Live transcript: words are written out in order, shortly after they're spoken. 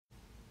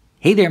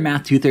Hey there,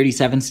 Math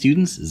 237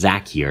 students,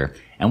 Zack here,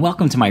 and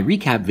welcome to my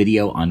recap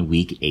video on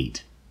week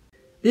 8.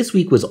 This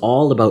week was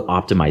all about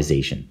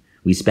optimization.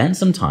 We spent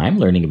some time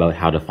learning about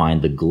how to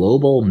find the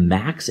global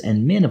max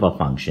and min of a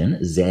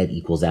function, z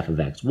equals f of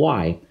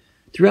xy,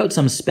 throughout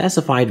some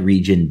specified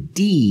region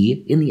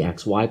D in the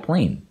xy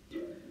plane.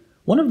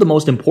 One of the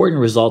most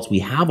important results we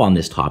have on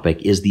this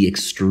topic is the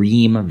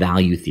extreme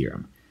value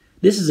theorem.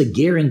 This is a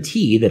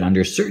guarantee that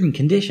under certain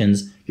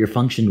conditions, your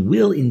function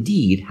will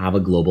indeed have a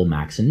global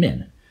max and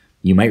min.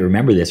 You might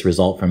remember this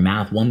result from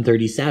Math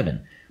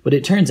 137, but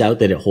it turns out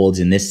that it holds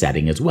in this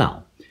setting as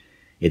well.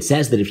 It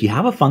says that if you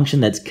have a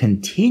function that's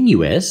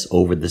continuous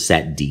over the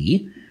set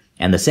D,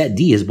 and the set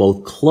D is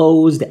both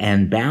closed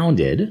and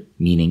bounded,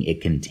 meaning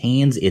it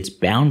contains its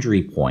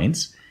boundary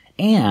points,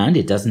 and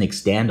it doesn't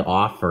extend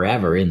off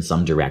forever in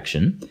some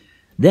direction,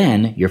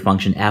 then your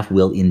function f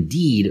will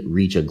indeed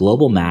reach a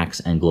global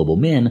max and global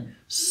min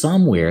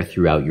somewhere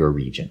throughout your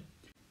region.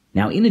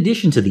 Now, in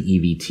addition to the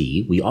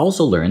EVT, we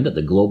also learned that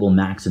the global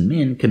max and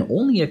min can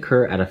only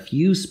occur at a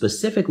few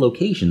specific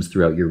locations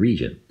throughout your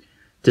region.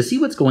 To see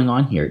what's going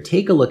on here,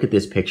 take a look at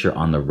this picture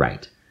on the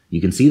right.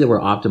 You can see that we're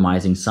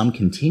optimizing some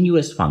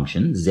continuous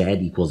function, z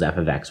equals f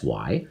of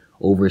xy,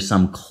 over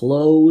some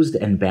closed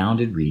and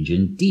bounded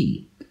region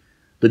D.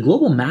 The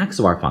global max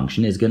of our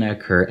function is going to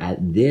occur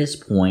at this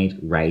point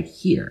right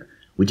here,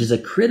 which is a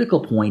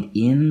critical point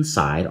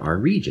inside our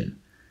region.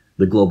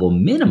 The global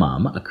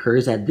minimum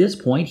occurs at this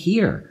point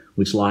here,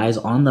 which lies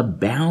on the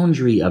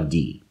boundary of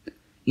D.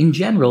 In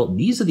general,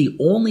 these are the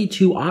only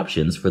two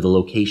options for the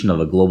location of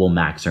a global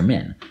max or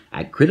min,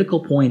 at critical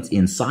points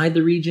inside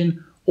the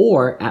region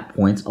or at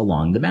points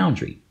along the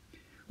boundary.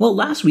 Well,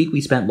 last week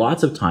we spent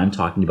lots of time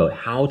talking about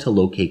how to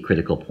locate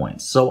critical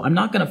points, so I'm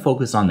not going to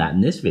focus on that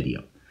in this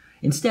video.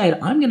 Instead,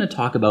 I'm going to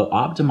talk about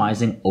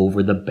optimizing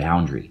over the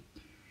boundary.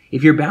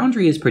 If your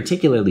boundary is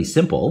particularly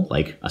simple,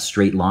 like a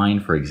straight line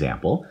for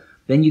example,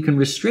 then you can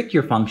restrict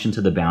your function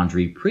to the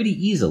boundary pretty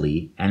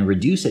easily and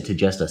reduce it to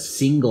just a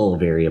single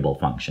variable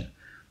function.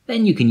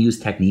 Then you can use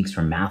techniques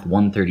from Math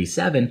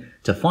 137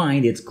 to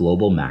find its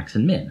global max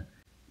and min.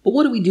 But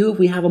what do we do if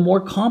we have a more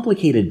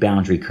complicated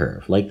boundary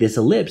curve, like this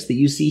ellipse that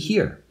you see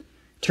here?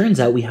 Turns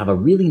out we have a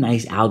really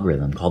nice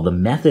algorithm called the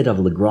method of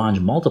Lagrange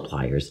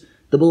multipliers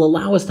that will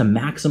allow us to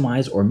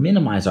maximize or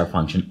minimize our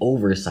function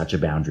over such a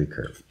boundary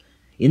curve.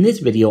 In this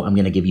video, I'm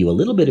going to give you a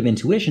little bit of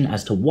intuition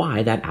as to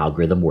why that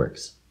algorithm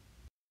works.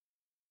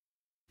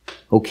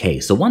 Okay,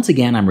 so once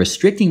again, I'm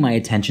restricting my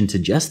attention to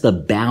just the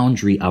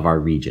boundary of our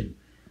region.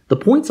 The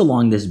points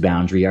along this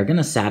boundary are going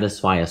to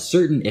satisfy a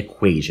certain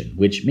equation,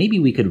 which maybe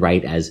we could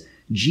write as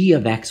g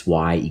of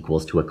xy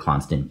equals to a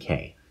constant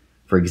k.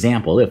 For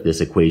example, if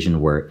this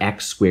equation were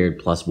x squared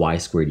plus y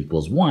squared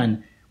equals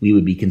 1, we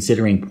would be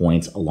considering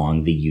points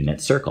along the unit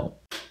circle.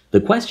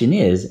 The question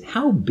is,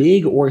 how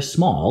big or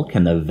small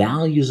can the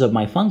values of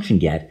my function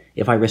get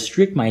if I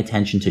restrict my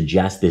attention to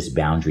just this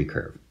boundary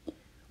curve?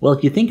 Well,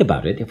 if you think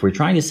about it, if we're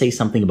trying to say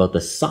something about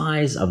the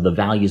size of the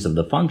values of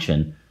the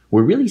function,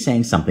 we're really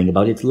saying something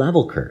about its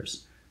level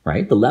curves,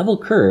 right? The level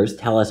curves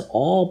tell us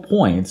all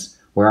points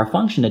where our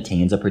function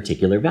attains a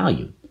particular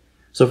value.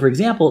 So for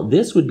example,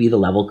 this would be the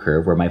level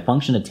curve where my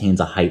function attains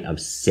a height of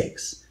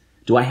 6.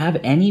 Do I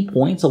have any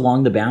points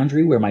along the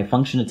boundary where my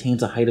function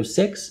attains a height of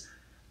 6?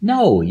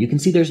 No, you can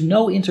see there's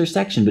no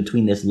intersection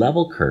between this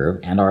level curve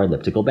and our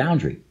elliptical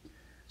boundary.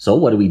 So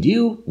what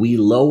do? We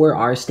lower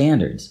our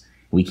standards.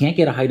 We can't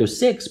get a height of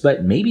 6,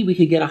 but maybe we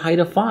could get a height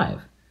of 5.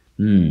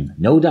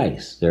 No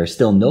dice. There are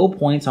still no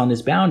points on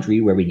this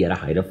boundary where we get a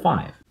height of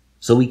 5.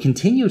 So we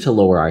continue to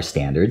lower our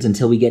standards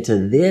until we get to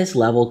this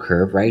level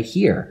curve right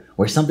here,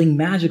 where something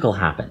magical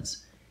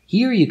happens.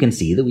 Here you can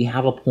see that we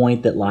have a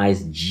point that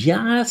lies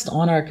just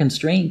on our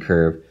constraint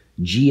curve,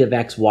 g of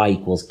xy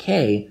equals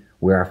k,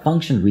 where our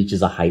function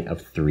reaches a height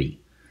of 3.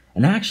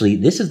 And actually,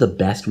 this is the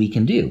best we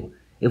can do.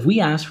 If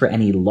we ask for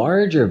any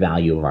larger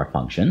value of our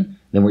function,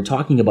 then we're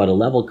talking about a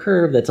level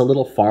curve that's a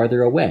little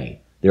farther away.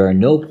 There are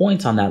no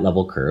points on that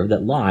level curve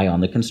that lie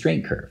on the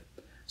constraint curve.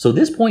 So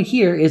this point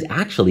here is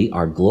actually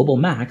our global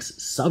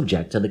max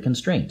subject to the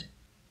constraint.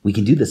 We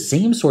can do the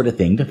same sort of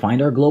thing to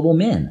find our global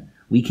min.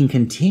 We can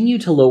continue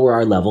to lower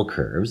our level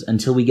curves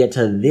until we get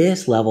to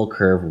this level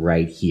curve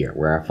right here,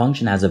 where our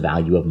function has a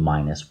value of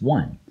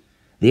 -1.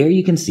 There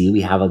you can see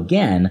we have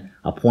again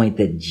a point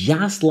that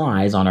just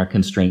lies on our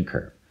constraint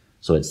curve.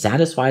 So it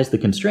satisfies the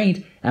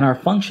constraint and our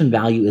function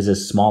value is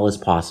as small as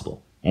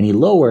possible. Any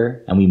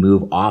lower and we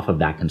move off of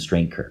that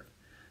constraint curve.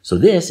 So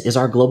this is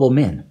our global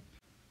min.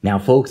 Now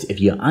folks,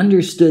 if you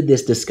understood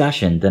this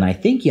discussion, then I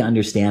think you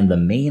understand the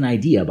main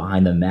idea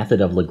behind the method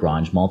of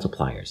Lagrange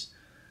multipliers.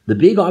 The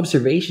big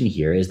observation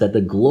here is that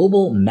the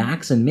global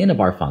max and min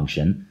of our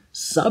function,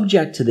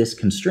 subject to this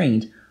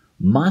constraint,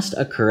 must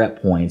occur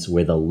at points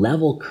where the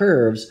level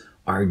curves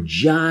are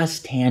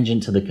just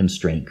tangent to the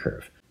constraint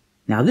curve.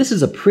 Now this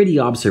is a pretty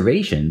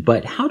observation,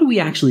 but how do we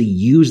actually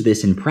use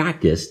this in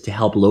practice to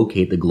help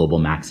locate the global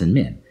max and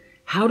min?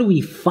 How do we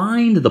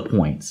find the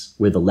points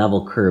where the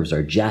level curves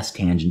are just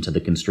tangent to the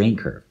constraint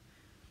curve?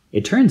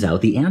 It turns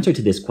out the answer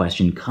to this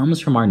question comes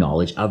from our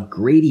knowledge of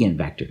gradient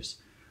vectors.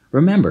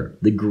 Remember,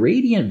 the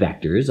gradient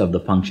vectors of the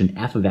function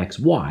f of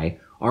xy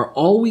are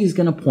always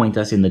going to point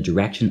us in the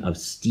direction of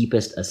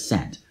steepest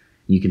ascent.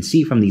 You can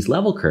see from these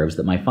level curves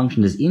that my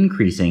function is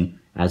increasing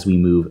as we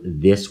move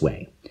this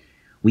way.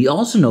 We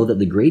also know that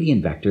the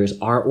gradient vectors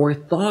are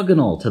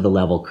orthogonal to the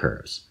level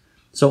curves.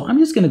 So I'm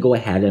just going to go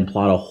ahead and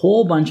plot a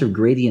whole bunch of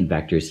gradient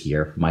vectors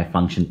here for my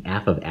function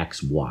f of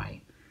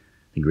xy.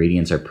 The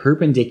gradients are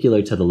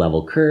perpendicular to the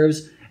level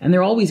curves, and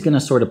they're always going to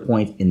sort of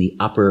point in the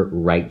upper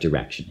right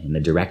direction, in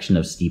the direction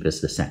of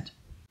steepest ascent.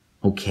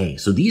 Okay,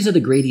 so these are the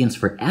gradients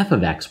for f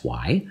of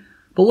xy,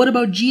 but what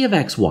about g of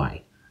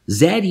xy?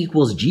 Z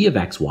equals g of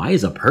xy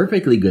is a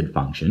perfectly good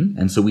function,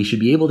 and so we should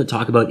be able to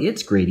talk about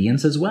its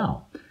gradients as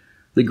well.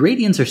 The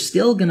gradients are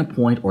still going to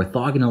point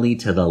orthogonally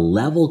to the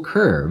level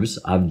curves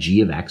of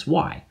g of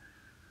xy.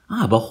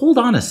 But hold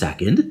on a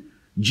second.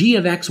 G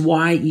of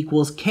xy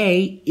equals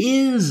k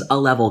is a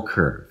level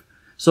curve.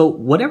 So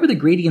whatever the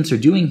gradients are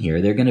doing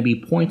here, they're going to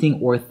be pointing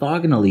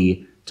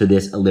orthogonally to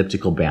this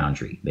elliptical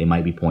boundary. They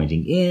might be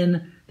pointing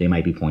in, they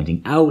might be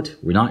pointing out,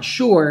 we're not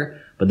sure,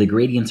 but the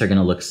gradients are going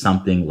to look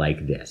something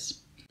like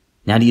this.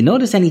 Now, do you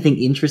notice anything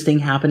interesting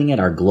happening at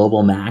our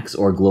global max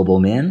or global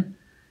min?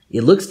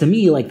 It looks to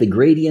me like the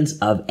gradients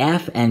of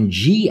f and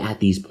g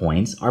at these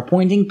points are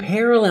pointing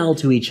parallel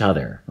to each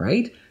other,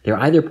 right? They're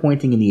either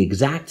pointing in the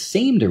exact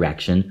same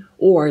direction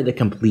or the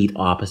complete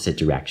opposite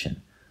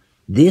direction.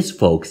 This,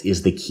 folks,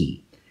 is the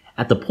key.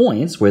 At the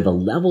points where the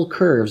level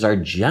curves are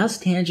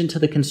just tangent to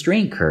the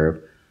constraint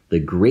curve, the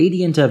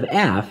gradient of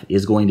f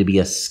is going to be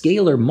a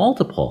scalar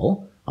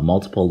multiple, a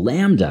multiple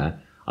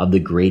lambda, of the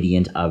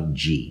gradient of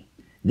g.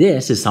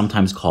 This is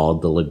sometimes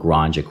called the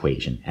Lagrange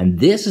equation, and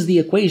this is the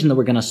equation that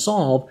we're going to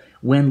solve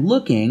when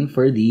looking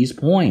for these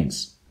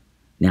points.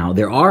 Now,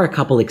 there are a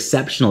couple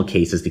exceptional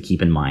cases to keep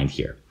in mind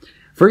here.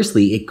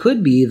 Firstly, it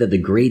could be that the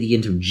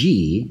gradient of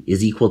g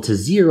is equal to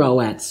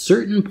 0 at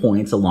certain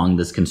points along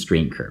this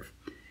constraint curve.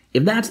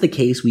 If that's the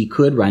case, we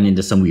could run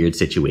into some weird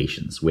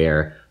situations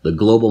where the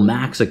global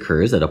max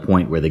occurs at a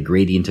point where the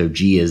gradient of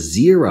g is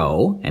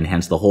 0, and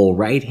hence the whole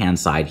right-hand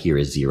side here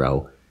is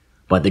 0,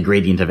 but the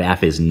gradient of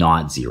f is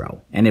not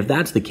 0. And if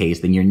that's the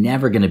case, then you're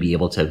never going to be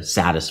able to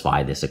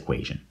satisfy this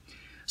equation.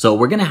 So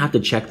we're going to have to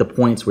check the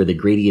points where the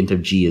gradient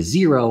of g is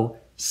 0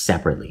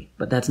 separately,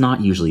 but that's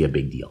not usually a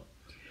big deal.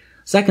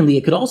 Secondly,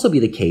 it could also be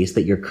the case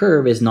that your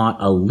curve is not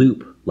a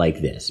loop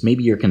like this.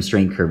 Maybe your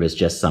constraint curve is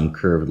just some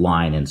curved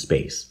line in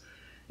space.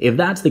 If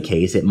that's the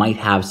case, it might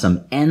have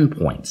some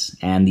endpoints,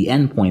 and the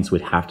endpoints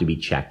would have to be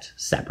checked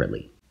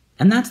separately.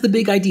 And that's the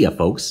big idea,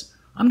 folks.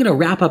 I'm going to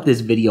wrap up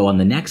this video on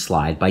the next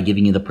slide by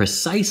giving you the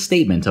precise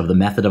statement of the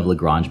method of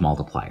Lagrange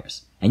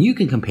multipliers, and you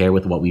can compare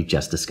with what we've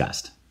just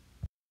discussed.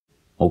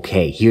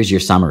 Okay, here's your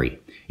summary.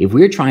 If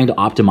we're trying to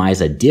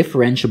optimize a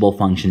differentiable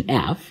function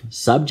f,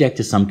 subject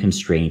to some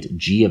constraint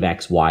g of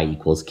xy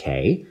equals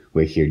k,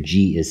 where here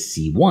g is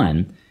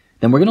c1,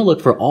 then we're going to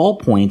look for all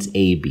points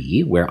a,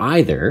 b, where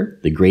either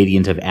the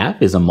gradient of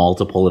f is a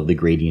multiple of the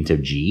gradient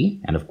of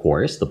g, and of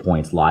course the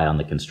points lie on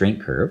the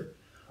constraint curve,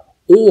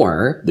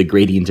 or the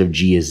gradient of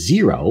g is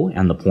 0,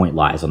 and the point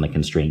lies on the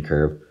constraint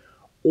curve,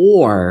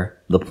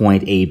 or the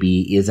point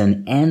AB is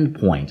an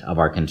endpoint of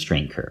our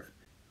constraint curve.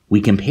 We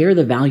compare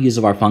the values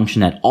of our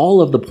function at all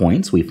of the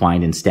points we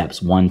find in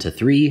steps 1 to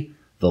 3.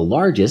 The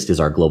largest is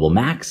our global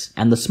max,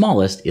 and the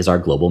smallest is our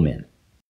global min.